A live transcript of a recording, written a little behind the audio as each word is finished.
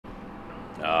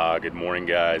Good morning,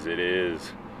 guys. It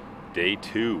is day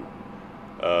 2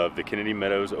 of the Kennedy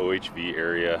Meadows OHV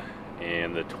area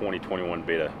and the 2021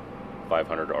 Beta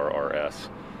 500 RRS.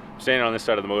 I'm standing on this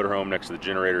side of the motorhome next to the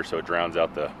generator so it drowns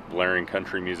out the blaring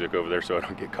country music over there so I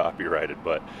don't get copyrighted.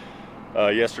 But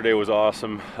yesterday was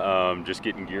awesome. Just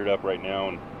getting geared up right now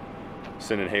and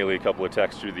sending Haley a couple of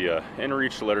texts through the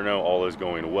inReach to let her know all is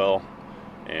going well.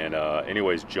 And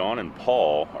anyways, John and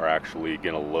Paul are actually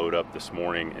going to load up this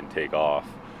morning and take off.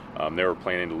 They were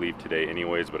planning to leave today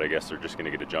anyways, but I guess they're just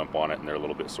going to get a jump on it, and they're a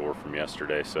little bit sore from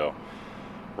yesterday. So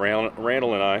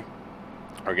Randall and I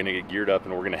are going to get geared up,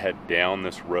 and we're going to head down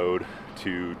this road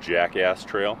to Jackass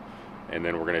Trail, and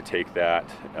then we're going to take that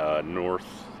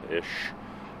north-ish,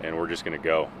 and we're just going to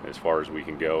go as far as we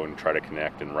can go and try to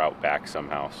connect and route back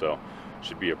somehow. So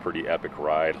should be a pretty epic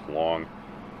ride, long.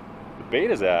 The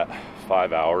Beta's at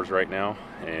 5 hours right now,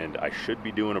 and I should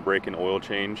be doing a break and oil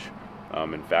change.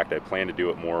 In fact, I plan to do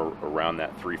it more around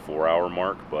that 3-4 hour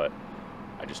mark, but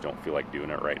I just don't feel like doing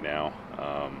it right now.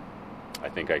 I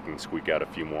think I can squeak out a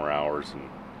few more hours, and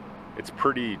it's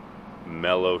pretty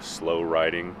mellow, slow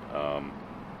riding. I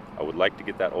would like to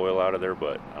get that oil out of there,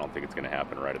 but I don't think it's going to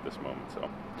happen right at this moment, so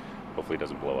hopefully it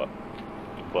doesn't blow up.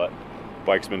 But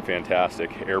bike's been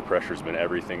fantastic. Air pressure's been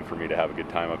everything for me to have a good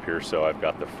time up here. So I've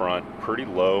got the front pretty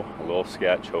low, a little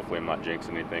sketch. Hopefully I'm not jinxing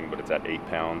anything, but it's at 8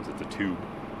 pounds. It's a tube.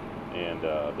 And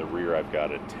the rear I've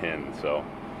got at 10. So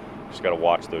just got to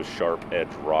watch those sharp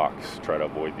edge rocks. Try to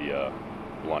avoid the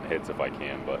blunt hits if I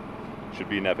can. But should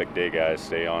be an epic day, guys.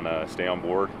 Stay on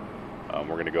board. We're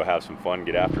going to go have some fun,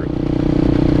 get after it.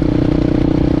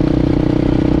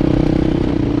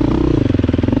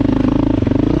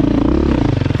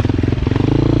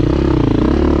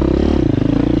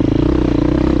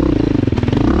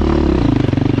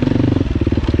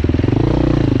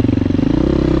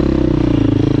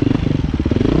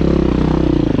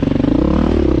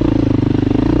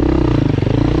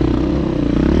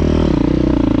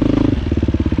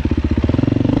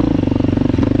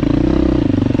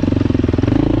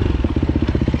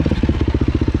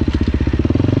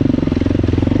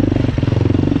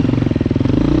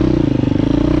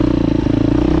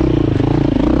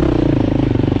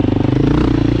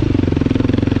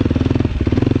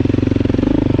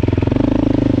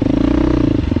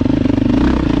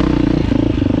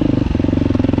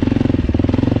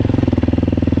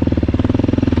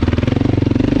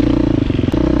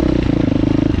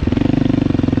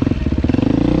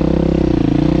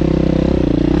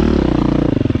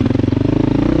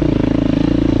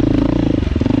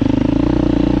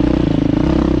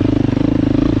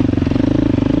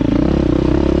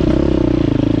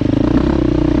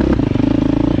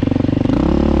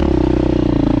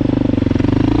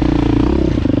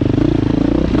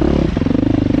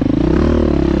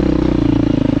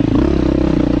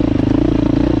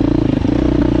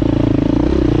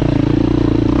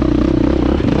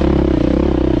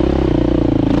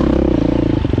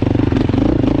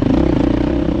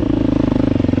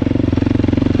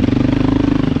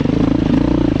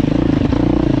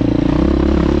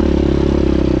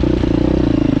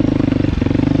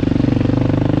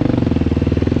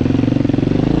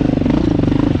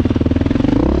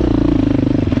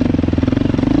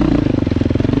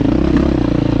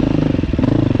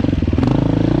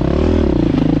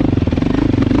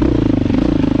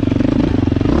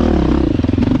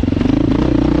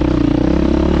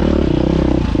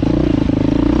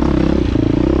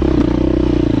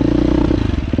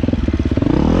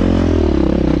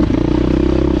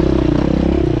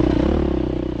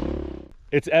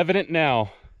 It's evident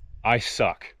now, I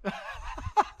suck.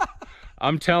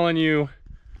 I'm telling you,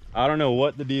 I don't know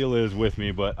what the deal is with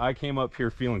me, but I came up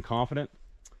here feeling confident,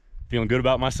 feeling good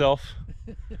about myself.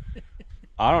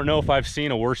 I don't know if I've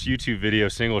seen a worse YouTube video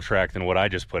single track than what I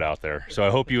just put out there, so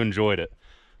I hope you enjoyed it.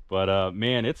 But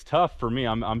man, it's tough for me.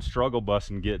 I'm struggle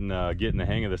busting getting the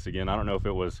hang of this again. I don't know if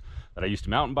it was that I used to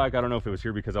mountain bike. I don't know if it was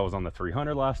here because I was on the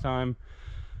 300 last time.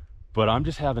 But I'm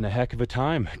just having a heck of a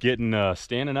time getting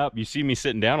standing up. You see me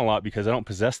sitting down a lot because I don't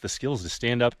possess the skills to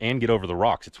stand up and get over the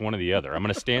rocks. It's one or the other. I'm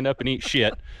going to stand up and eat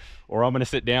shit, or I'm going to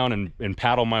sit down and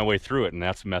paddle my way through it, and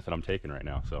that's the method I'm taking right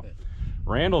now. So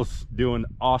Randall's doing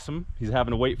awesome. He's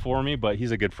having to wait for me, but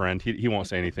he's a good friend. He won't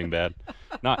say anything bad.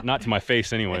 Not to my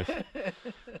face anyways.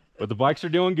 But the bikes are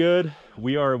doing good.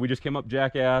 We just came up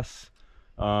Jackass,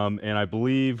 and I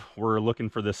believe we're looking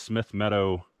for this Smith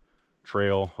Meadow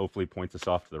trail. Hopefully points us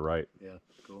off to the right. Yeah,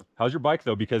 cool. How's your bike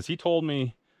though? Because he told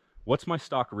me, what's my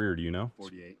stock rear, do you know?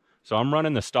 48. So I'm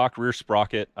running the stock rear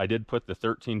sprocket. I did put the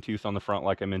 13 tooth on the front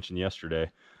like I mentioned yesterday.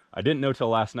 I didn't know till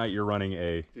last night you're running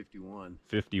a 51.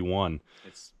 51.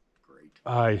 It's great.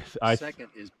 Second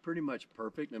is pretty much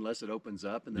perfect unless it opens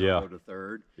up, and then yeah. I'll go to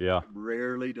third. Yeah.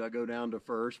 Rarely do I go down to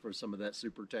first for some of that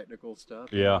super technical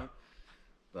stuff. Yeah. You know?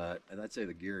 But I'd say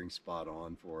the gearing's spot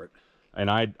on for it. And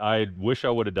I wish I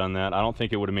would have done that. I don't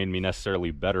think it would have made me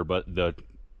necessarily better, but the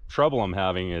trouble I'm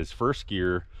having is first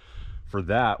gear for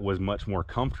that was much more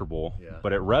comfortable,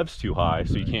 but it revs too high,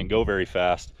 so you can't go very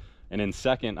fast. And in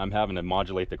second, I'm having to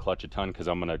modulate the clutch a ton because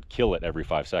I'm going to kill it every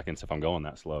 5 seconds if I'm going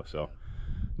that slow. So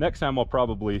next time I'd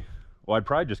probably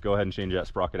just go ahead and change that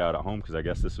sprocket out at home, because I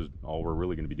guess this is all we're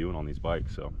really going to be doing on these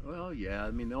bikes. So well, yeah,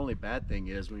 I mean, the only bad thing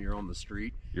is when you're on the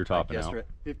street, you're topping like out at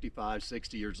 55,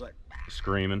 60, you're just like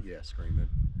screaming. Yeah, screaming.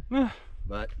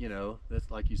 But you know,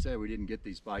 that's like you said, we didn't get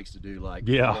these bikes to do like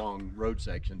long road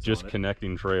sections, just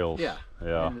connecting trails. Yeah,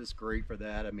 and it's great for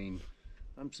that. I mean,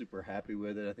 I'm super happy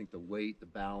with it. I think the weight, the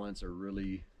balance are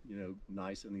really, you know,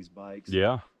 nice in these bikes.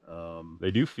 Yeah.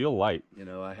 They do feel light. You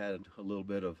know, I had a little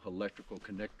bit of electrical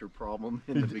connector problem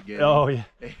in the beginning. Oh yeah.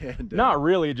 And, not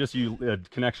really, just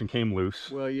connection came loose.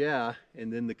 Well, yeah,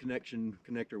 and then the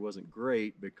connector wasn't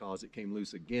great because it came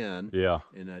loose again. Yeah.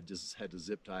 And I just had to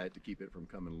zip tie it to keep it from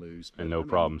coming loose. But, and no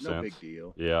problem since. No big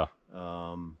deal. Yeah.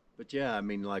 But yeah, I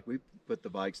mean, like we put the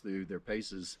bikes through their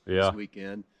paces this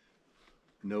weekend.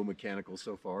 No mechanical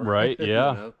so far. Right.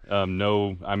 Yeah. You know?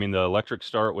 No. I mean, the electric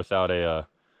start without a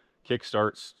kick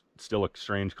start's still a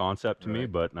strange concept to me,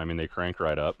 but I mean, they crank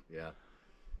right up. Yeah.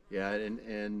 Yeah.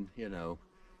 And you know,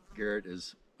 Garrett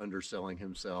is underselling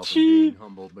himself and being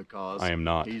humbled because I am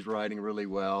not. He's riding really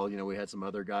well. You know, we had some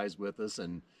other guys with us,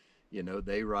 and you know,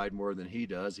 they ride more than he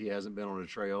does. He hasn't been on a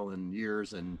trail in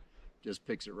years and just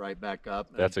picks it right back up.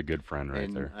 That's a good friend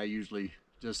right there. I usually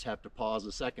just have to pause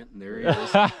a second, and there he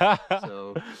is.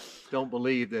 So don't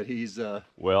believe that he's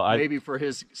maybe for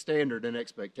his standard and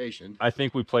expectation. I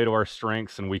think we play to our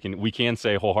strengths, and we can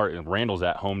say wholeheartedly, Randall's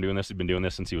at home doing this. He's been doing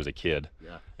this since he was a kid.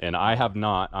 Yeah. And I have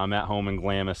not. I'm at home in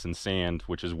Glamis and sand,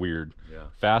 which is weird. Yeah.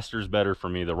 Faster's better for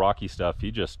me. The rocky stuff,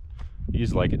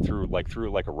 he's like it through like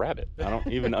a rabbit. I don't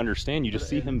even understand. You just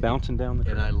see him bouncing down the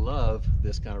trail. And I love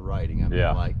this kind of riding. I mean,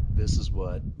 like, this is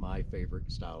what my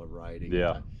favorite style of riding.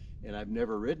 Yeah. And I've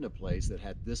never ridden a place that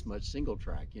had this much single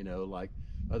track, you know, like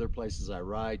other places I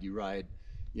ride, you ride,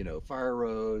 you know, fire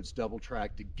roads, double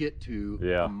track to get to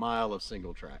a mile of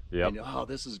single track. Yep. And, oh,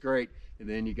 this is great. And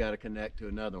then you got to connect to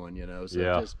another one, you know, so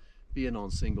just being on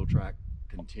single track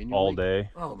continually. All day.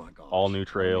 Oh my gosh. All new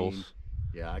trails. I mean,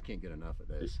 yeah, I can't get enough of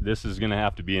this. This is going to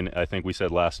have to be, I think we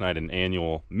said last night, an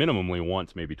annual, minimally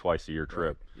once, maybe twice a year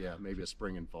trip. Right. Yeah, maybe a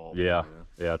spring and fall. Yeah. You know?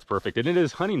 Yeah, it's perfect. And it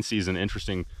is hunting season.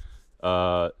 Interesting.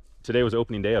 Today was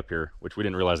opening day up here, which we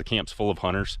didn't realize. The camp's full of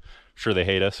hunters. Sure, they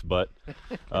hate us, but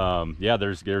yeah,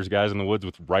 there's guys in the woods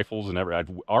with rifles and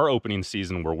our opening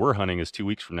season where we're hunting is 2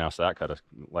 weeks from now, so that kind of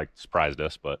like surprised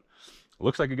us, but it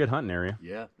looks like a good hunting area.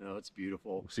 Yeah, no, it's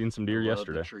beautiful. We've seen some deer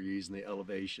yesterday. The trees and the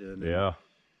elevation. Yeah. And,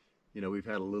 you know, we've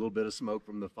had a little bit of smoke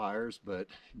from the fires, but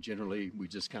generally we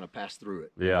just kind of pass through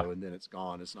it. Yeah. You know, and then it's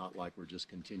gone. It's not like we're just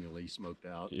continually smoked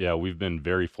out. Yeah, we've been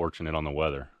very fortunate on the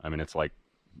weather. I mean, it's like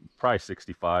probably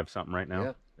 65 something right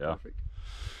now. Yeah. Perfect.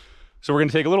 So we're going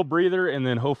to take a little breather, and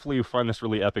then hopefully we'll find this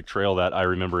really epic trail that I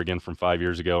remember again from 5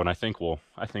 years ago, and I think we'll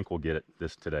get it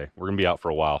this today. We're going to be out for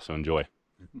a while, so enjoy.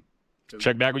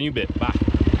 Check back when you bit. Bye.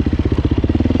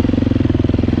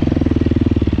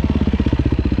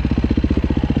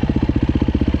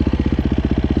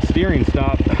 Steering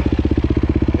stop.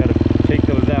 Got to take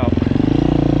those out.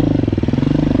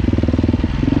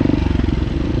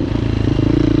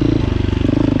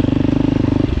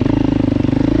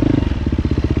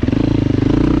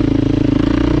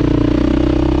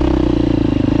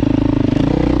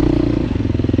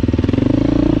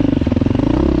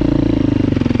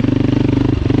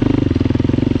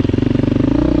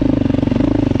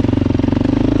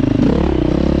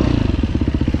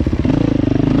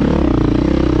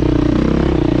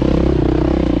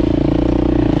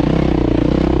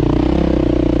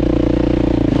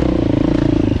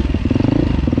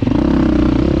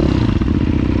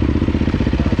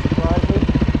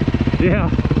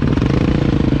 Yeah.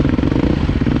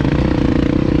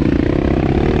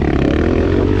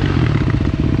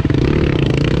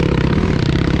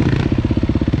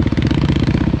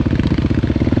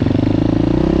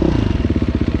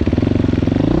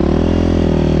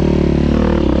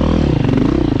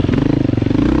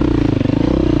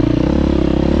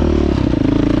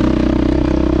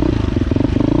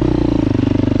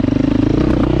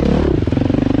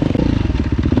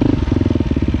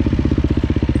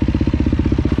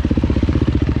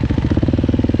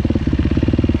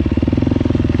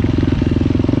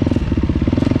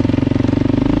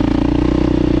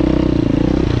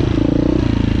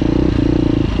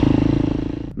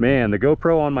 Man, the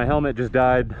GoPro on my helmet just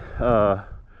died a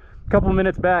couple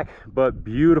minutes back, but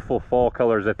beautiful fall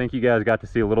colors. I think you guys got to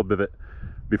see a little bit of it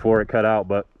before it cut out,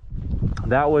 but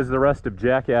that was the rest of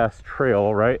Jackass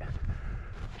Trail, right?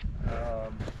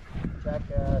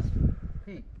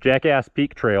 Jackass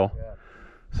Peak Trail. Yeah.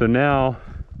 So now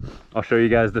I'll show you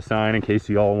guys the sign in case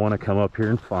you all want to come up here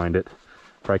and find it.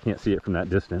 Probably can't see it from that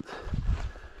distance.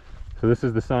 So this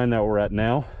is the sign that we're at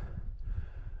now.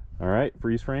 All right,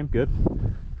 freeze frame, good.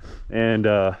 And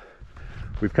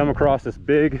we've come across this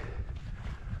big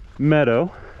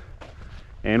meadow,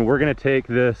 and we're gonna take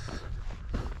this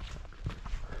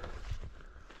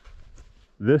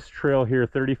trail here,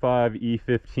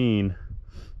 35E15,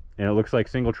 and it looks like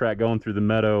single track going through the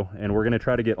meadow, and we're gonna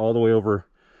try to get all the way over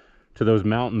to those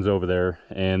mountains over there,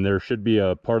 and there should be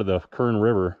a part of the Kern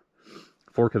River,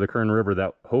 fork of the Kern River,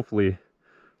 that hopefully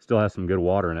still has some good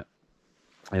water in it.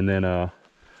 And then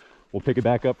we'll pick it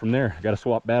back up from there. Got to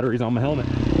swap batteries on my helmet.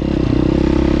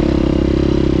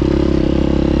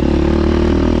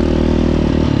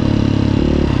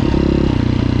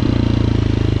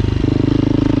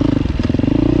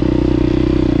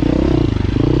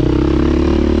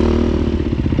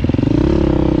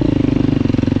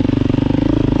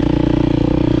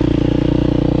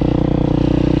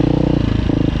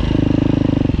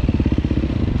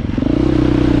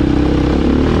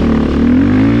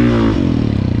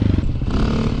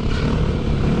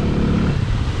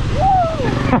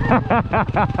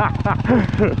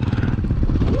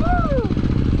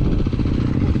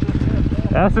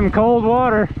 That's some cold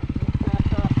water.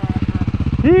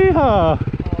 Yeehaw!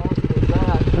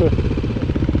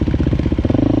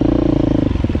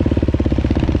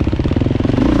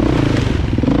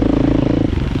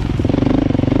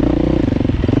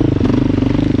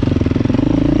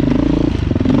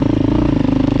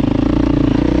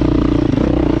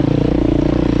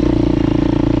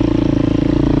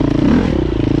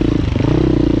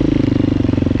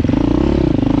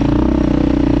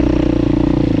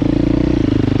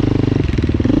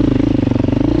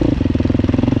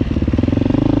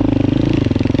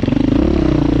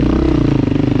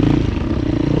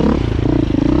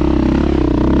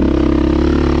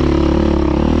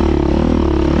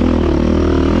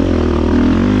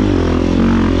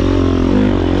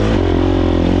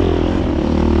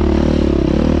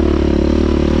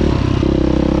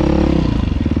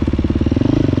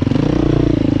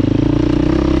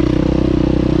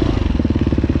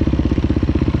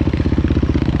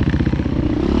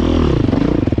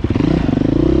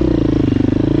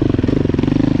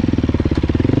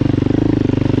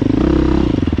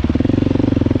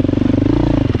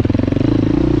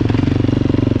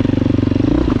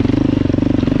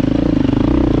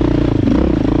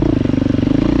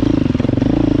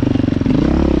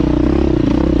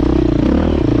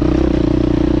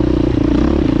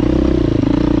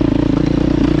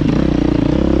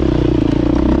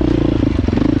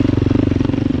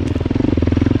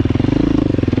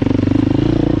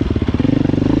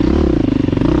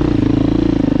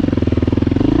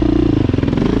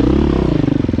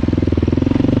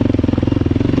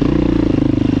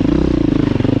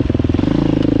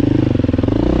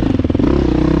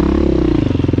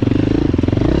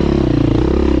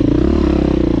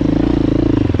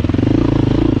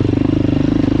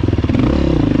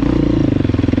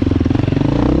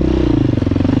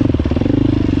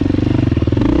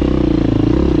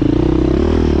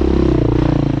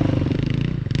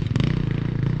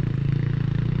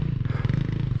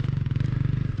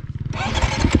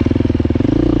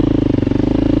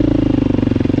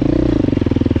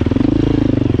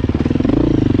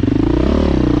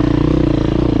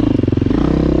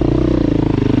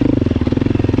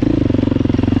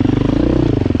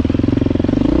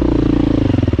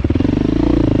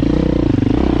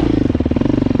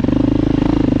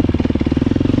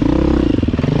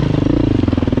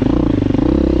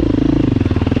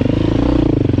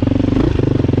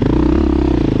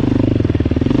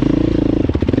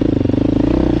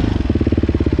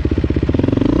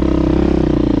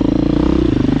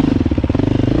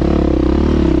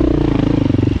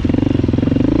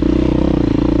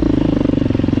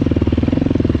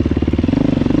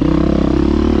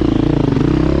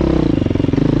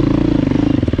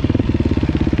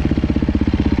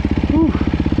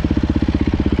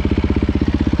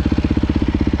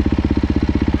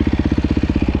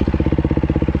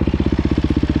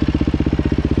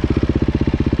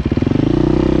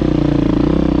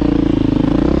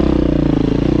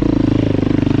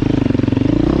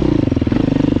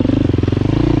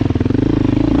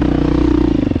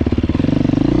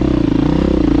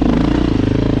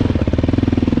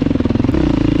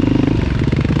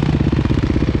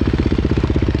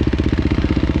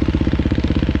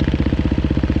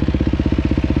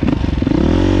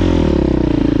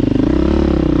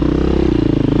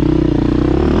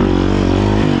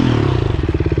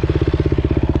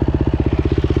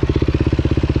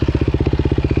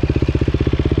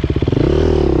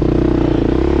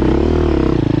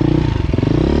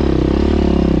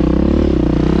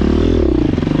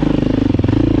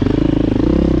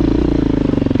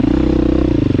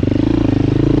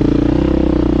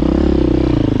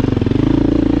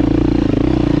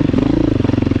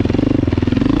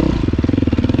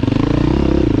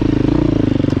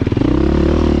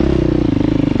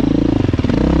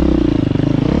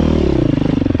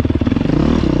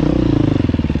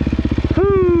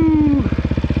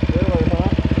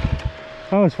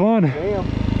 That was fun.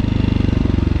 Damn.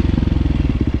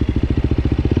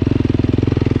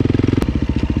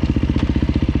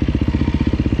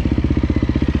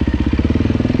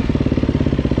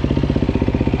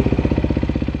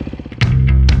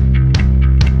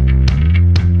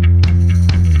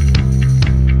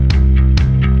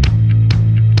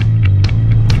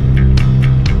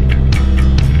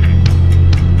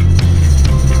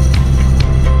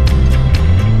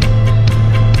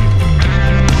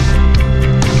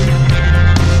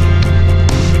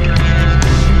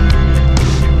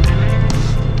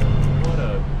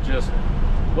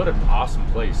 What an awesome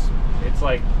place.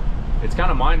 It's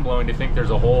kind of mind-blowing to think there's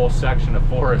a whole section of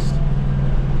forest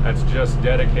that's just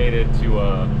dedicated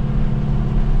to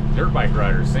dirt bike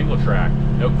riders, single track,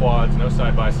 no quads, no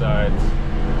side-by-sides,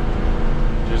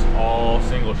 just all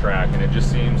single track. And it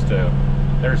just seems to,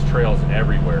 there's trails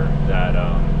everywhere that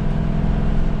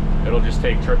it'll just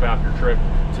take trip after trip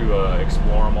to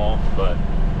explore them all. But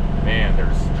man,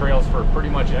 there's trails for pretty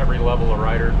much every level of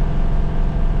rider.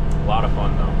 A lot of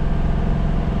fun though.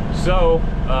 So,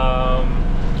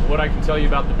 what I can tell you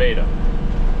about the Beta.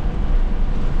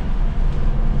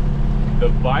 The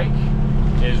bike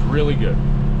is really good.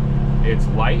 It's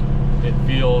light. It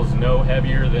feels no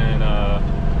heavier than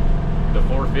the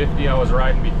 450 I was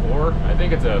riding before. I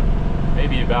think it's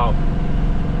maybe about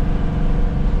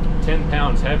 10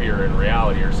 pounds heavier in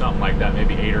reality or something like that,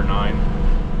 maybe 8 or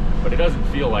 9. But it doesn't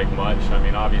feel like much. I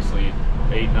mean, obviously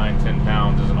 8, 9, 10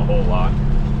 pounds isn't a whole lot.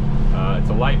 It's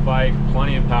a light bike,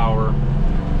 plenty of power.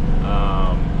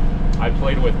 I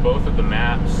played with both of the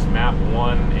maps, map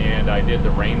 1, and I did the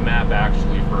rain map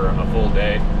actually for a full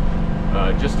day,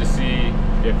 just to see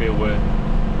if it would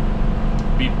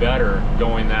be better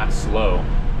going that slow,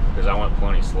 because I went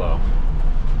plenty slow.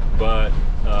 But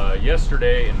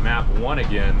yesterday in map 1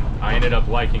 again, I ended up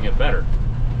liking it better.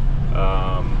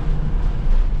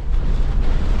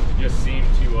 Just seemed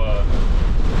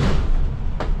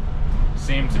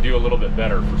to do a little bit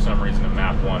better for some reason in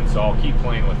map 1, so I'll keep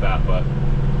playing with that. But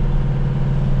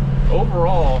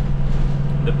overall,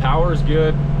 the power is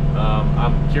good.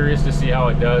 I'm curious to see how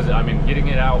it does. I mean, getting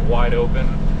it out wide open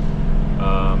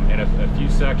in a few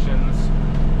sections,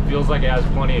 feels like it has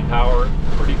plenty of power,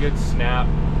 pretty good snap.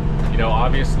 You know,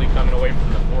 obviously coming away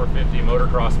from the 450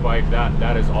 motocross bike,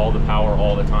 that is all the power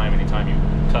all the time anytime you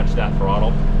touch that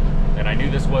throttle. And I knew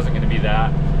this wasn't going to be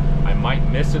that. I might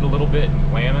miss it a little bit in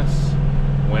Glamis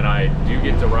when I do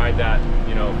get to ride that,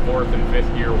 you know, 4th and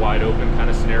 5th gear wide open kind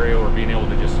of scenario, or being able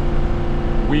to just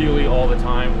wheelie all the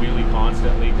time, wheelie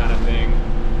constantly kind of thing.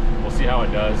 We'll see how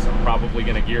it does. I'm probably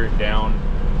going to gear it down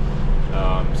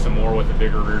some more with a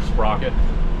bigger rear sprocket,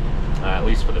 at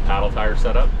least for the paddle tire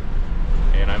setup.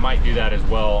 And I might do that as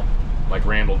well, like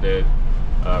Randall did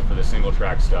for the single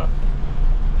track stuff.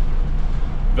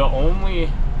 The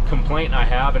only complaint I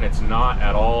have, and it's not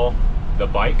at all the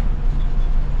bike,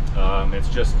 it's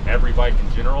just every bike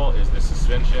in general, is the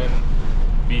suspension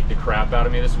beat the crap out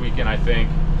of me this weekend. I think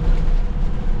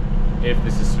if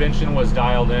the suspension was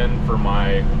dialed in for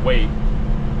my weight,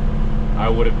 I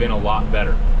would have been a lot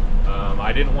better.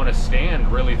 I didn't want to stand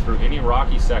really through any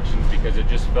rocky sections because it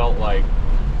just felt like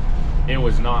it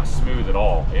was not smooth at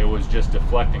all. It was just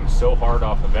deflecting so hard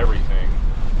off of everything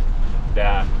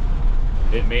that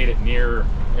it made it near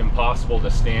impossible to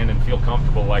stand and feel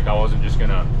comfortable, like I wasn't just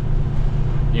gonna,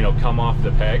 you know, come off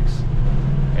the pegs.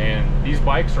 And these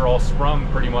bikes are all sprung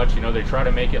pretty much, you know, they try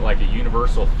to make it like a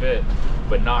universal fit,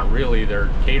 but not really. They're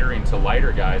catering to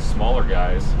lighter guys, smaller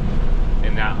guys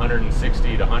in that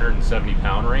 160 to 170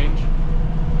 pound range.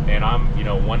 And I'm, you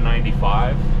know,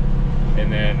 195.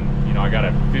 And then, you know, I got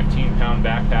a 15 pound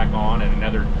backpack on and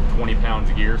another 20 pounds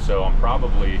of gear. So I'm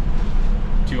probably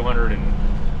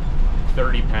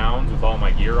 230 pounds with all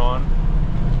my gear on.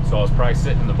 So I was probably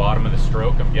sitting in the bottom of the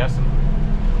stroke, I'm guessing.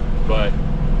 But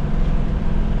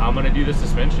I'm gonna do the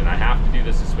suspension. I have to do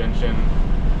the suspension.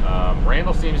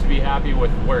 Randall seems to be happy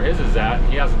with where his is at.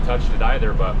 He hasn't touched it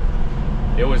either, but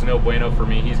it was no bueno for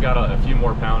me. He's got a few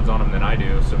more pounds on him than I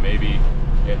do, so maybe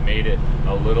it made it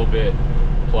a little bit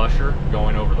plusher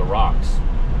going over the rocks.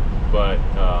 But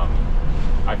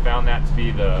I found that to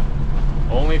be the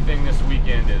only thing this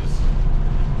weekend. Is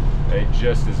it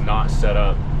just is not set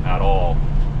up at all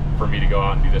for me to go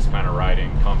out and do this kind of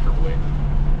riding comfortably.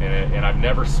 And I've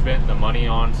never spent the money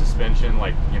on suspension,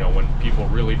 like, you know, when people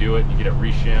really do it and you get it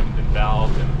reshimmed and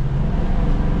valved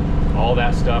and all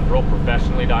that stuff, real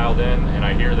professionally dialed in. And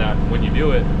I hear that when you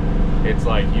do it, it's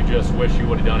like you just wish you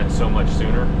would have done it so much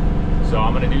sooner. So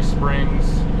I'm going to do springs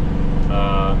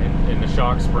in the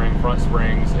shock spring, front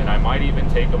springs, and I might even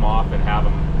take them off and have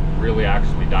them really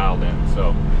actually dialed in.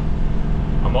 So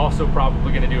I'm also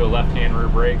probably going to do a left-hand rear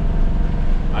brake.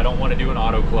 I don't want to do an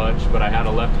auto clutch, but I had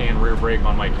a left-hand rear brake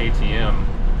on my KTM,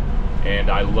 and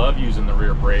I love using the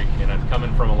rear brake, and I'm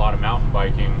coming from a lot of mountain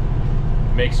biking.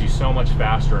 It makes you so much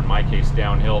faster, in my case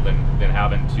downhill, than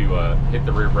having to hit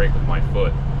the rear brake with my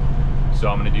foot. So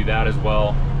I'm going to do that as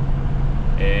well.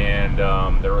 And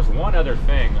there was one other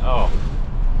thing. Oh,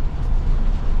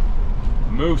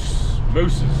 mooses.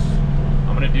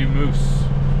 I'm going to do moose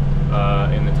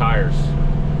in the tires.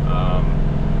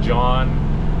 John,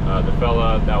 the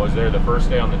fella that was there the first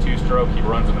day on the two-stroke, he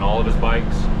runs them in all of his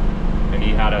bikes, and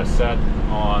he had a set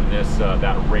on this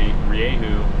that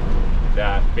Riehu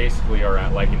that basically are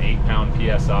at like an 8-pound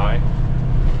PSI.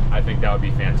 I think that would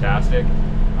be fantastic.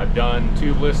 I've done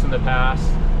tubeless in the past.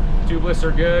 Tubeless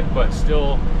are good, but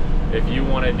still, if you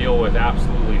want to deal with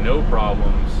absolutely no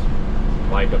problems,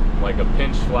 like a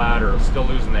pinch flat, or still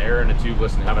losing the air in a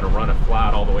tubeless and having to run a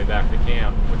flat all the way back to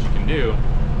camp, which you can do,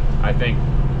 I think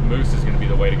moose is going to be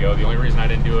the way to go. The only reason I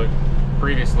didn't do it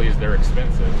previously is they're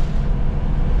expensive.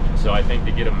 So I think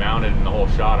to get them mounted in the whole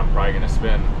shot, I'm probably going to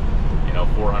spend, you know,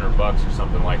 400 bucks or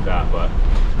something like that. But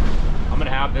I'm going to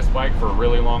have this bike for a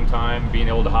really long time. Being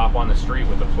able to hop on the street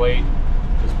with a plate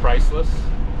is priceless.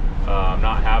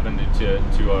 Not having to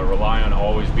rely on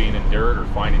always being in dirt or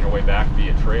finding your way back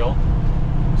via trail.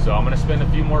 So I'm going to spend a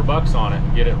few more bucks on it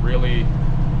and get it really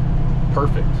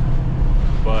perfect.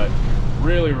 But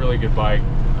really good bike.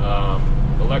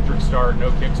 Electric start, no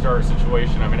kickstart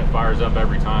situation. I mean, it fires up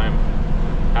every time.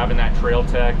 Having that Trail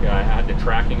Tech, I had the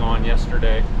tracking on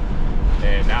yesterday,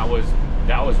 and that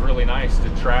was really nice to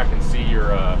track and see your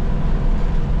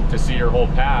whole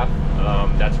path.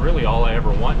 That's really all I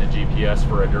ever want in a GPS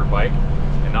for a dirt bike,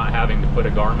 and not having to put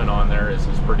a Garmin on there is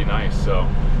pretty nice. So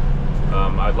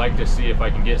I'd like to see if I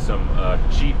can get some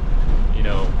cheap, you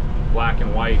know, black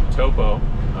and white topo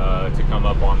to come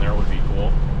up on there. Would be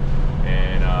cool.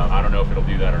 And I don't know if it'll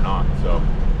do that or not. So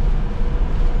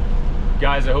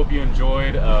guys, I hope you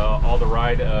enjoyed all the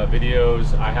ride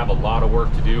videos. I have a lot of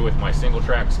work to do with my single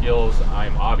track skills.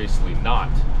 I'm obviously not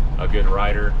a good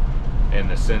rider in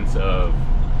the sense of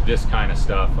this kind of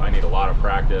stuff. I need a lot of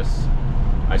practice.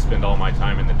 I spend all my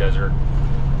time in the desert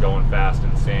going fast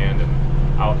in sand,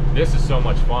 and this is so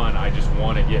much fun. I just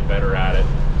want to get better at it.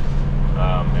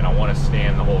 And I want to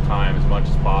stand the whole time as much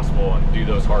as possible and do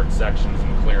those hard sections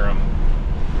and clear them.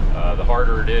 The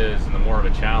harder it is and the more of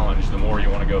a challenge, the more you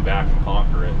want to go back and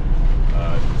conquer it.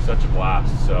 It's such a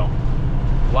blast. So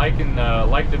like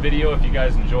the video if you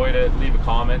guys enjoyed it. Leave a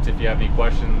comment if you have any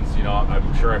questions. You know,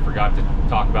 I'm sure I forgot to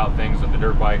talk about things with the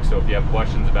dirt bike, so if you have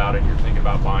questions about it, you're thinking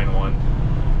about buying one,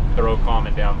 throw a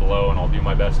comment down below and I'll do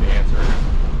my best to answer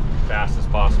as fast as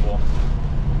possible.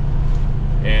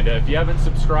 And if you haven't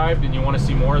subscribed and you want to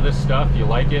see more of this stuff, you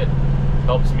like it,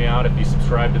 helps me out if you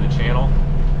subscribe to the channel.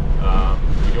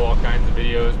 We do all kinds of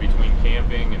videos between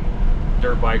camping and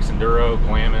dirt bikes, enduro,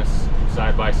 Glamis,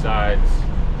 side-by-sides.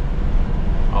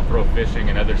 I'll throw fishing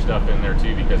and other stuff in there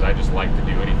too, because I just like to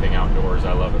do anything outdoors.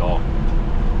 I love it all.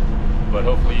 But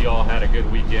hopefully you all had a good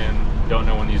weekend. Don't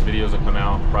know when these videos will come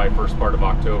out, probably first part of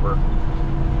October.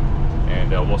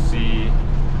 And we'll see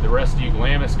the rest of you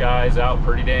Glamis guys out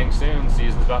pretty dang soon.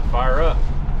 Season's about to fire up.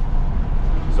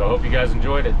 So I hope you guys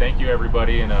enjoyed it. Thank you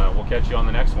everybody, and we'll catch you on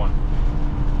the next one.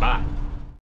 Bye.